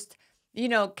most,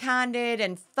 candid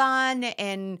and fun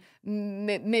and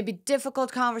maybe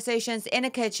difficult conversations in a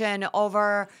kitchen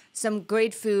over some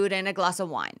great food and a glass of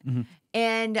wine.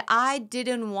 And I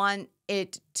didn't want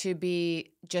it to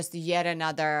be just yet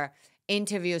another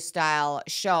interview style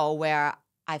show where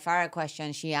I fire a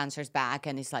question, she answers back,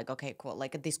 and it's like, okay, cool.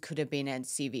 Like, this could have been a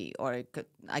CV, or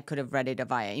I could have read it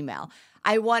via email.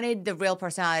 I wanted the real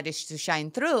personalities to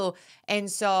shine through. And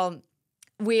so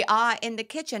we are in the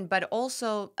kitchen, but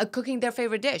also cooking their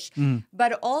favorite dish.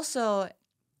 But also,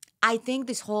 I think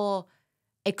this whole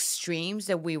extremes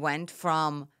that we went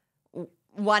from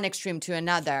one extreme to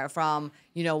another, from,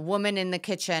 women in the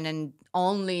kitchen and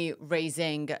only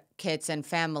raising kids and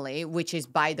family, which is,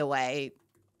 by the way,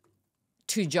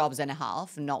 2 jobs and a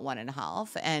half, not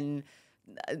 1.5. And,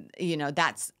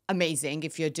 that's amazing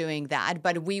if you're doing that.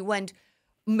 But we went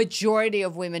majority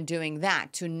of women doing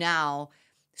that to now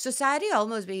society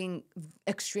almost being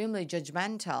extremely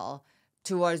judgmental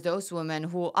towards those women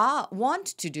who want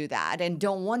to do that and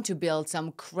don't want to build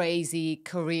some crazy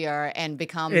career and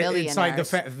become millionaires.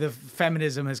 It's like the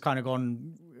feminism has kind of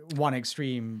gone one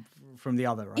extreme from the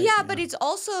other, right? Yeah, but it's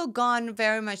also gone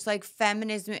very much like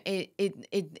feminism.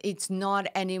 It's not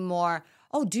anymore,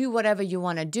 oh, do whatever you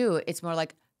want to do. It's more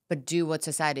like, but do what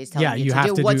society is telling you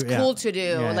to do. What's cool to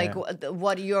do,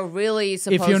 what you're really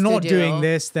supposed to do. If you're not doing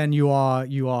this, then you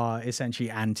are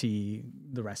essentially anti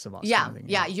the rest of us. Yeah, kind of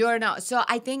thing, you're not. So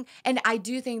I think, and I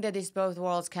do think that these both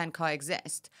worlds can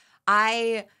coexist.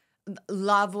 I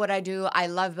love what I do. I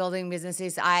love building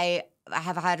businesses. I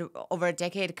have had over a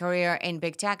decade career in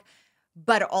big tech,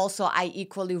 but also I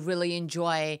equally really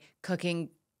enjoy cooking,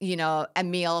 a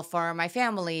meal for my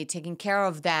family, taking care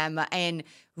of them, and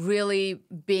really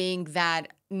being that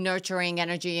nurturing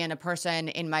energy in a person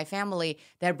in my family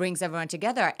that brings everyone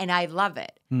together. And I love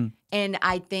it. And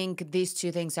I think these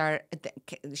two things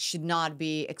should not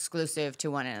be exclusive to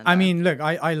one another. I mean, look,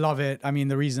 I love it. I mean,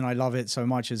 the reason I love it so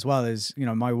much as well is,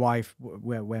 my wife,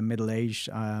 we're middle-aged.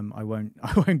 I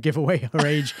won't give away her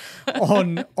age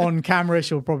on camera.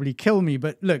 She'll probably kill me.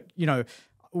 But look,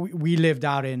 we lived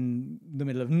out in the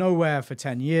middle of nowhere for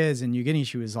 10 years in New Guinea.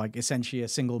 She was like essentially a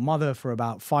single mother for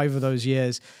about 5 of those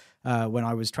years when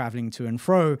I was traveling to and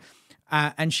fro.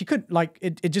 And she could,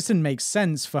 it just didn't make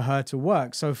sense for her to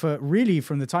work. So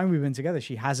from the time we've been together,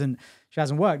 she hasn't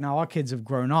worked. Now our kids have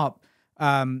grown up.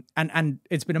 And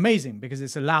it's been amazing because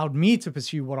it's allowed me to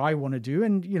pursue what I want to do.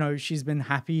 And, she's been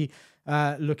happy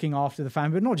looking after the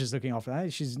family, but not just looking after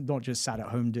that. She's not just sat at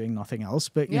home doing nothing else,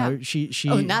 but, she...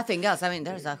 Oh, nothing else. I mean,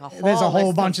 there's a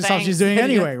whole bunch of stuff she's doing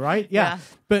anyway, right? Yeah.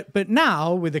 But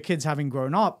now with the kids having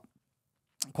grown up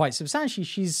quite substantially,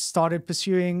 she's started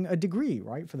pursuing a degree,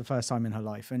 right? For the first time in her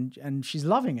life. And she's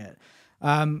loving it.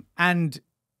 And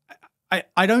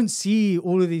I don't see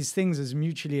all of these things as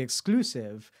mutually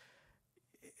exclusive.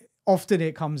 Often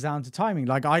it comes down to timing.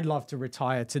 Like, I'd love to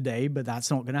retire today, but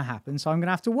that's not going to happen. So I'm going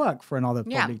to have to work for another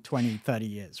probably 20, 30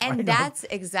 years. And right? that's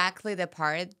exactly the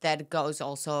part that goes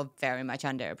also very much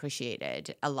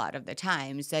underappreciated a lot of the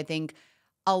times. I think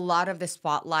a lot of the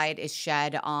spotlight is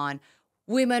shed on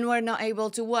women were not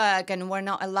able to work and were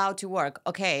not allowed to work.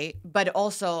 Okay, but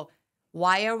also,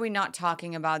 why are we not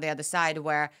talking about the other side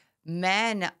where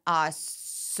men are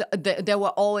they were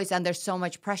always under so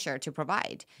much pressure to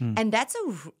provide. And that's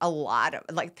a lot of,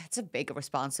 that's a big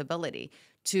responsibility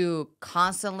to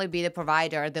constantly be the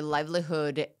provider. The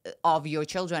livelihood of your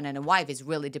children and a wife is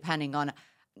really depending on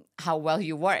how well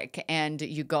you work and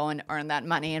you go and earn that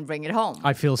money and bring it home.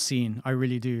 I feel seen. I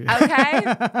really do. Okay.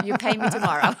 You pay me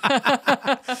tomorrow.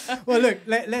 Well, look,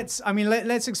 let's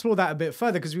explore that a bit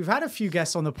further because we've had a few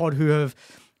guests on the pod who have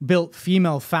built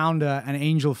female founder and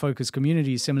angel-focused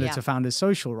communities similar to Founders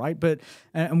Social, right? But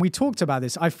and we talked about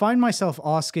this. I find myself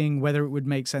asking whether it would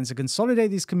make sense to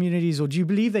consolidate these communities, or do you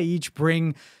believe they each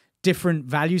bring different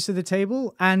values to the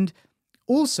table? And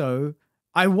also,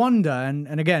 I wonder,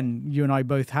 and again, you and I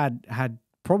both had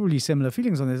probably similar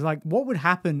feelings on this. Like, what would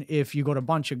happen if you got a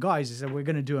bunch of guys who said, we're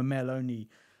going to do a male-only,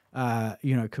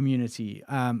 community,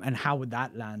 and how would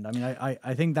that land? I mean,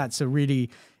 I think that's a really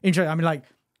interesting. I mean, like,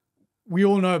 we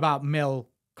all know about male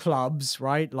clubs,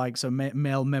 right? Like, so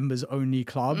male members only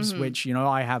clubs, which,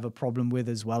 I have a problem with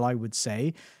as well, I would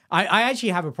say. I actually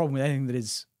have a problem with anything that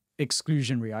is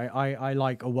exclusionary. I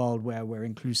like a world where we're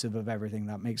inclusive of everything.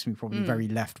 That makes me probably very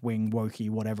left-wing, wokey,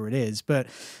 whatever it is. But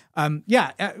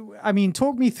I mean,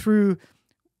 talk me through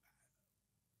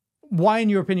why, in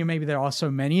your opinion, maybe there are so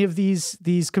many of these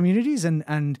communities,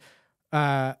 and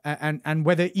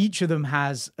whether each of them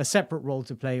has a separate role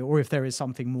to play, or if there is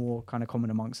something more kind of common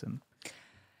amongst them.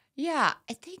 Yeah,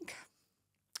 I think,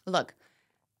 look,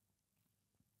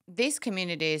 these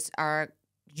communities are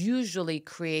usually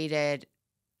created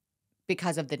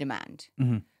because of the demand.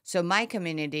 So my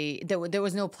community, there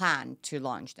was no plan to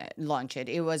launch it.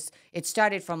 It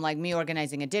started from like me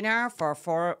organizing a dinner for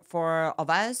four of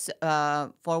us,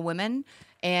 4 women,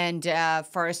 and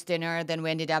first dinner. Then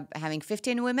we ended up having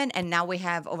 15 women, and now we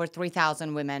have over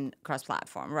 3,000 women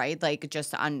cross-platform, right? Like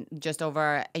just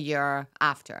over a year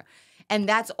after, and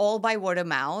that's all by word of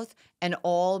mouth, and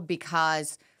all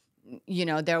because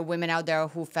there are women out there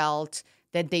who felt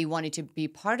that they wanted to be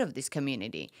part of this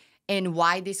community. And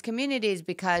why this community is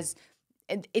because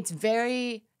it's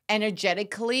very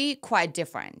energetically quite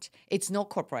different. It's not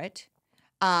corporate,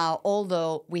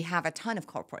 although we have a ton of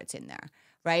corporates in there,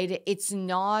 right? It's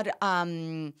not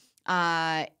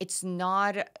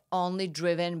only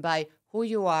driven by who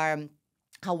you are,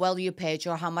 how well you pitch,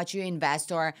 or how much you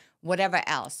invest, or whatever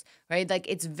else, right? Like,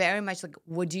 it's very much like,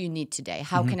 what do you need today?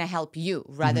 How can I help you,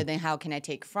 rather than how can I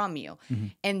take from you?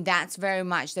 And that's very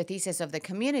much the thesis of the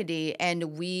community,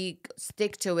 and we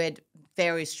stick to it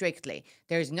very strictly.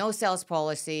 There's no sales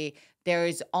policy.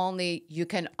 You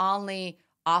can only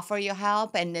offer your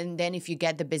help, and then if you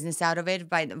get the business out of it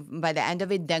by the end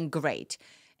of it, then great.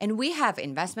 And we have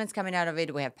investments coming out of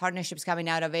it. We have partnerships coming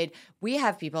out of it. We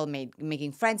have people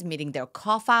making friends, meeting their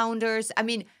co-founders. I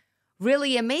mean,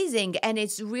 really amazing. And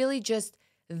it's really just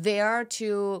there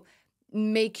to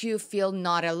make you feel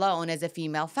not alone as a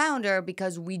female founder,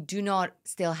 because we do not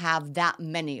still have that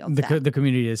many of them. The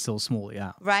community is still small,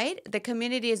 yeah. Right? The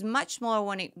community is much smaller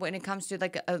when it comes to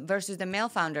like versus the male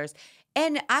founders.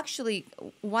 And actually,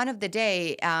 one of the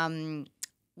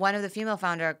one of the female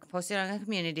founder posted on a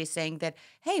community saying that,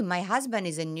 hey, my husband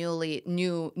is a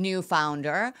new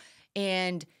founder,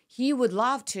 and he would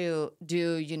love to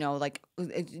do,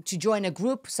 to join a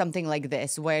group, something like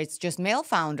this, where it's just male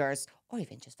founders, or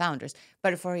even just founders.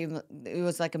 But for him, it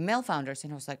was like a male founders.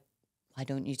 And I was like, why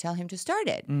don't you tell him to start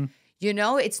it?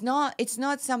 It's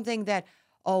not something that,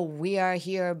 oh, we are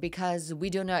here because we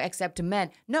do not accept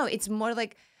men. No, it's more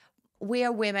like, we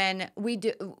are women. We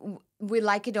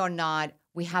like it or not,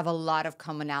 we have a lot of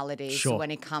commonalities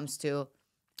when it comes to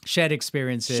shared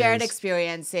experiences,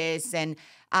 and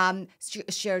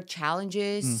shared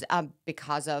challenges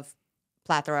because of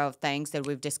plethora of things that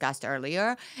we've discussed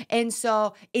earlier. And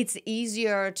so it's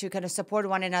easier to kind of support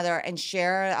one another and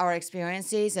share our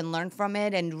experiences and learn from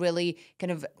it, and really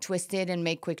kind of twist it and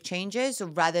make quick changes,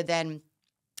 rather than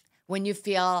when you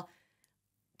feel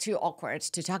too awkward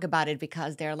to talk about it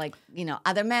because they're like,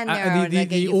 other men there.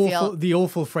 The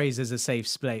awful phrase is a safe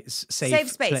space.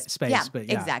 Safe space. Yeah, but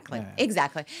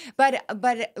exactly.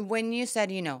 But when you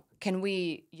said, can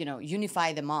we,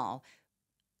 unify them all?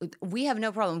 We have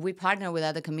no problem. We partner with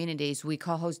other communities. We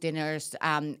co-host dinners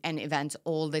and events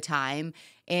all the time.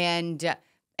 And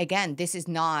again, this is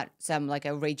not some like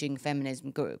a raging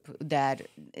feminism group that,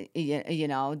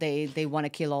 they want to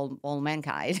kill all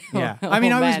mankind. Yeah. I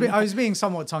mean, I was being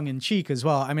somewhat tongue in cheek as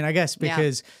well. I mean, I guess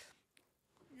because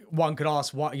one could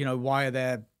ask why are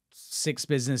there 6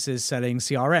 businesses selling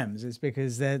CRMs? It's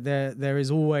because there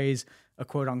is always a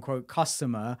quote unquote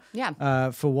customer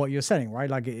for what you're selling, right?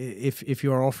 Like if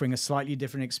you're offering a slightly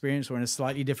different experience, or in a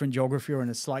slightly different geography, or in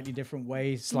a slightly different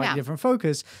way, slightly different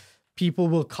focus, people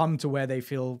will come to where they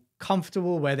feel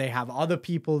comfortable, where they have other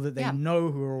people that they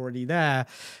know who are already there.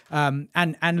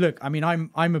 And look, I mean,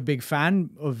 I'm a big fan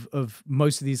of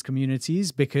most of these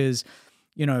communities, because,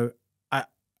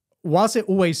 whilst it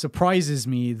always surprises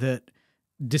me that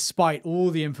despite all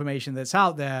the information that's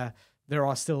out there, there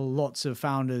are still lots of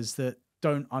founders that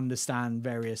don't understand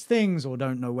various things, or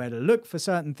don't know where to look for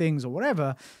certain things, or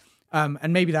whatever.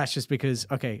 And maybe that's just because,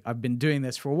 okay, I've been doing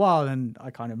this for a while and I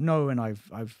kind of know, and I've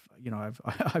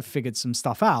figured some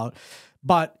stuff out.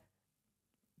 But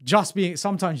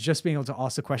sometimes just being able to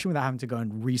ask the question without having to go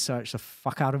and research the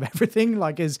fuck out of everything,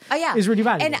 like is really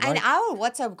valuable. And our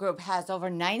WhatsApp group has over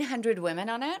 900 women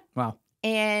on it. Wow.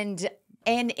 And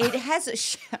And it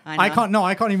has. I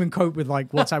can't even cope with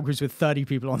like WhatsApp groups with 30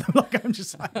 people on them. Like I'm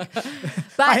just like.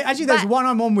 There's one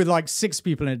I'm on with like 6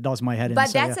 people, and it does my head in.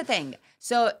 But that's the thing.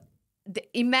 So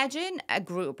imagine a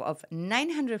group of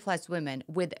 900 plus women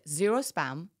with 0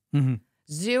 spam,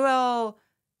 0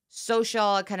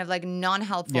 social kind of like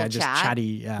non-helpful chat, just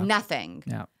chatty, nothing.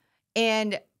 Yeah,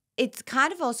 and it's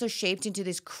kind of also shaped into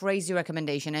this crazy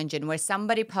recommendation engine where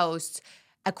somebody posts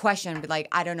a question like,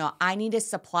 I don't know, I need a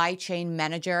supply chain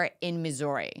manager in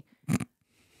Missouri.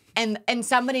 and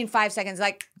somebody in 5 seconds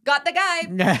like, got the guy,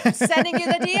 sending you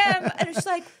the DM. And it's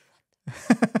like,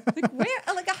 where?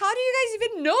 Like, how do you guys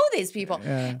even know these people?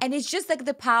 Yeah. And it's just like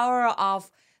the power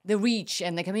of the reach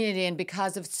and the community, and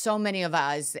because of so many of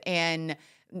us, and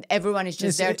everyone is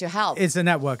just there to help. It's a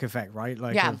network effect, right?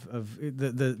 Like of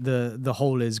the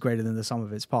whole is greater than the sum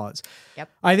of its parts. Yep.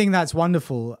 I think that's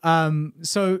wonderful.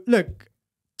 So look,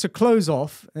 to close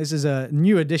off, this is a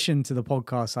new addition to the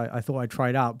podcast. I thought I'd try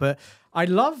it out, but I'd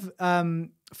love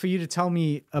for you to tell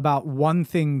me about one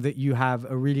thing that you have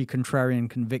a really contrarian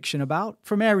conviction about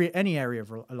from any area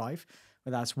of life,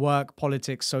 whether that's work,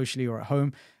 politics, socially, or at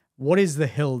home. What is the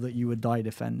hill that you would die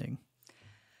defending?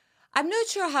 I'm not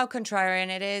sure how contrarian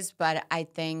it is, but I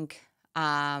think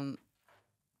all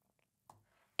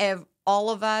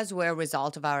of us were a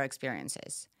result of our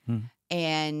experiences.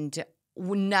 And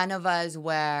none of us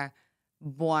were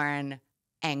born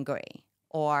angry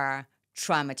or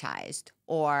traumatized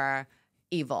or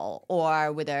evil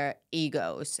or with our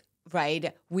egos,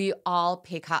 right? We all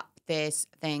pick up these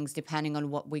things depending on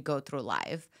what we go through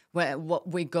what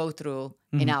we go through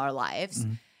in our lives.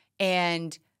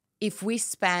 And if we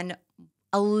spend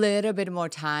a little bit more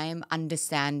time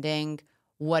understanding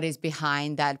what is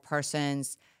behind that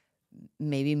person's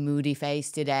maybe moody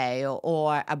face today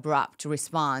or abrupt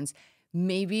response,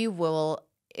 maybe we'll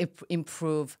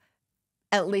improve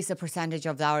at least a percentage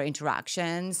of our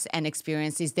interactions and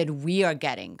experiences that we are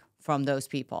getting from those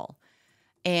people.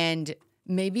 And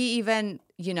maybe even,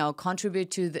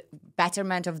 contribute to the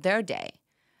betterment of their day.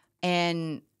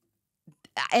 And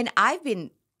I've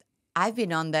been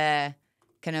on the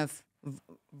kind of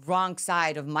wrong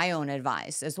side of my own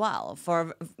advice as well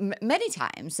for many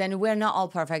times. And we're not all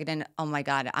perfect. And oh my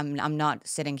God, I'm not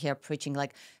sitting here preaching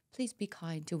like, please be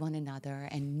kind to one another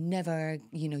and never,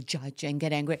 judge and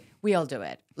get angry. We all do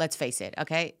it. Let's face it.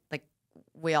 Okay. Like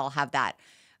we all have that.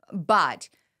 But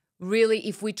really,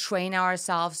 if we train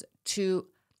ourselves to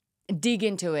dig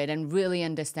into it and really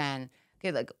understand,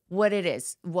 okay, like what it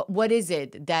is, what is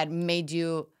it that made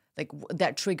you, like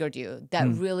that triggered you, that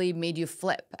really made you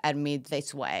flip at me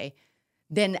this way,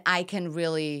 then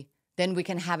then we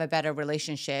can have a better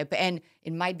relationship. And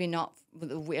it might be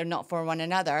we're not for one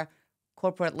another,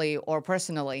 corporately or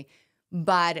personally,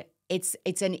 but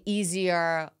it's an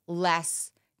easier,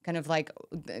 less kind of like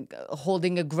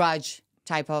holding a grudge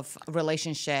type of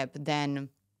relationship than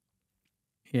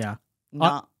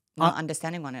not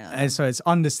understanding one another. And so it's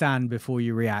understand before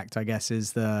you react, I guess,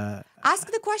 is the... Ask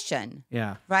the question.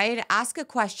 Yeah. Right? Ask a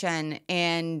question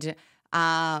and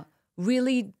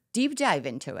really deep dive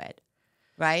into it.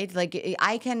 Right? Like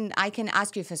I can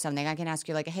ask you for something. I can ask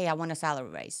you like, hey, I want a salary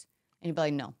raise. And you'd be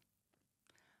like, no.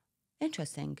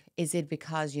 Interesting. Is it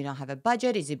because you don't have a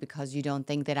budget? Is it because you don't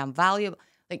think that I'm valuable?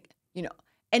 Like,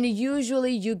 and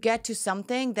usually you get to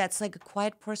something that's like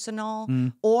quite personal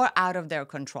or out of their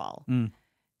control.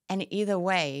 And either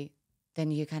way, then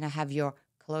you kind of have your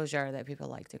closure that people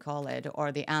like to call it,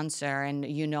 or the answer, and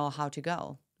you know how to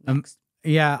go next.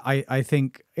 I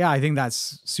think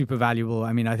that's super valuable.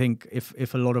 I mean, I think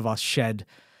if a lot of us shed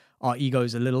our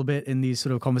egos a little bit in these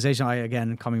sort of conversations.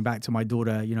 Again, coming back to my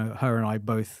daughter, her and I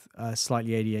both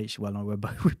slightly ADHD. Well, no, we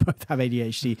both have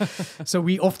ADHD. So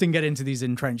we often get into these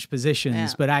entrenched positions.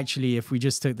 Yeah. But actually, if we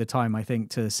just took the time, I think,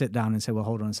 to sit down and say, well,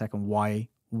 hold on a second, why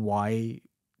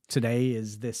today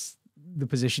is this the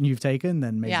position you've taken?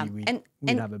 Then maybe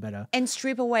we'd have a better... And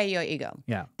strip away your ego.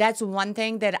 Yeah. That's one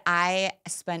thing that I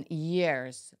spent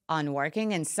years on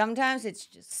working, and sometimes it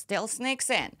just still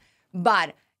sneaks in.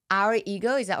 But our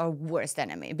ego is our worst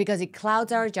enemy because it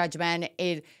clouds our judgment.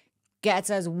 It gets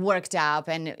us worked up,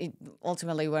 and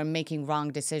ultimately we're making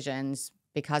wrong decisions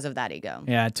because of that ego.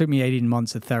 Yeah, it took me 18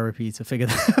 months of therapy to figure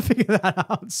that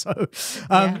out. So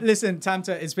listen,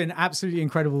 Tamta, it's been absolutely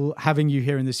incredible having you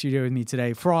here in the studio with me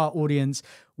today. For our audience,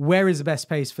 where is the best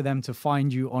place for them to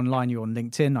find you online? You're on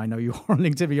LinkedIn. I know you're on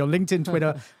LinkedIn, but you're on LinkedIn,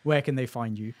 Twitter. Where can they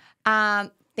find you?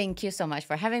 Thank you so much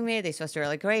for having me. This was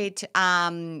really great. So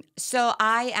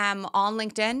I am on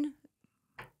LinkedIn,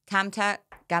 Tamta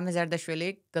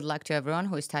Gamezardashvili. Good luck to everyone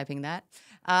who is typing that.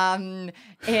 And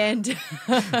I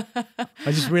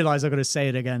just realized I got to say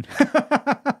it again.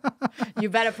 You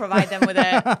better provide them with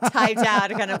a typed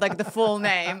out kind of like the full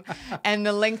name and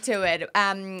the link to it.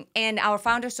 And our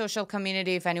founder social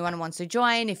community, if anyone wants to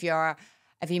join, if you're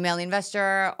a female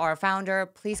investor or a founder,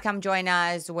 please come join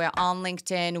us. We're on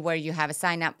LinkedIn where you have a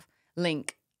sign up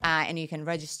link and you can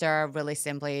register really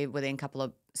simply within a couple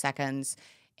of seconds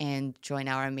and join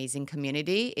our amazing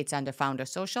community. It's under Founder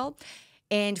Social.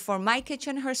 And for My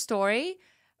Kitchen, Her Story,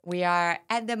 we are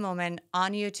at the moment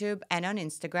on YouTube and on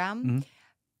Instagram.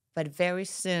 But very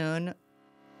soon,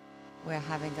 we're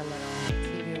having a little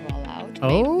TV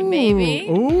rollout.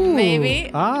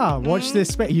 Maybe. Watch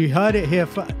this. You heard it here.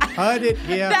 Heard it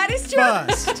here. That is true.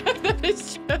 First. That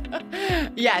is true.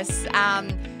 Yes.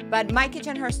 But My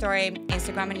Kitchen, Her Story,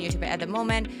 Instagram and YouTube at the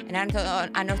moment, and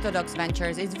Unorthodox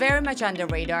Ventures is very much under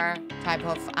radar type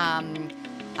of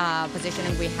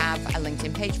positioning. We have a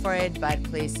LinkedIn page for it, but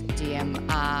please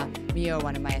DM me or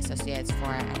one of my associates for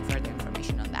any further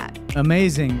information on that.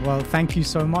 Amazing. Well, thank you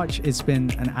so much. It's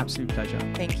been an absolute pleasure.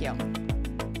 Thank you.